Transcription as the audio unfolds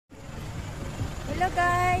Hello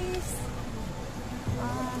guys!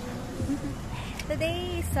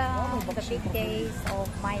 Today is the big days of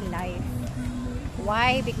my life.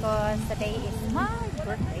 Why? Because today is my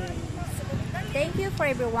birthday. Thank you for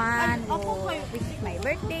everyone who wished my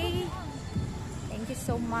birthday. Thank you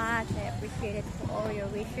so much. I appreciate it for all your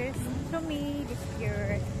wishes to me this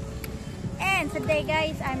year. And today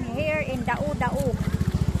guys, I'm here in Dao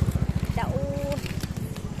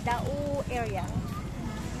area.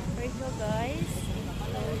 There you go guys.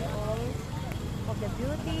 All of the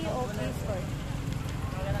beauty of this earth.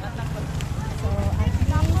 So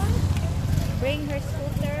Ashley bring her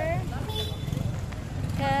scooter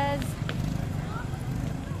because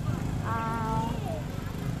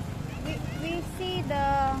we see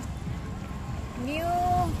the new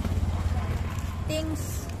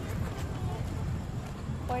things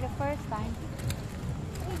for the first time.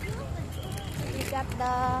 We got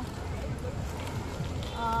the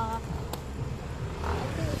I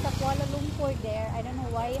think it's a Kuala Lumpur there. I don't know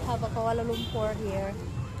why you have a Kuala Lumpur here.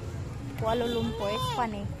 Kuala Lumpur, it's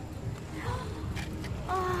funny.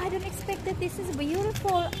 Oh, I don't expect that this is a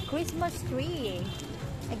beautiful Christmas tree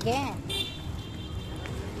again.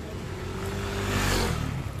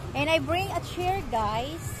 And I bring a chair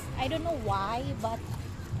guys. I don't know why, but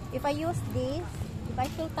if I use this, if I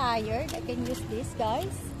feel tired, I can use this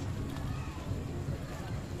guys.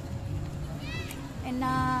 And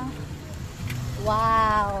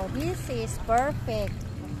wow, this is perfect.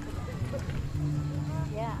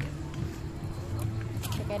 Yeah,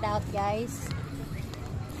 check it out guys.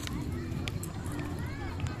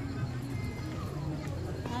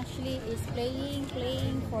 Ashley is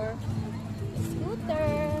playing for a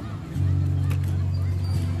scooter.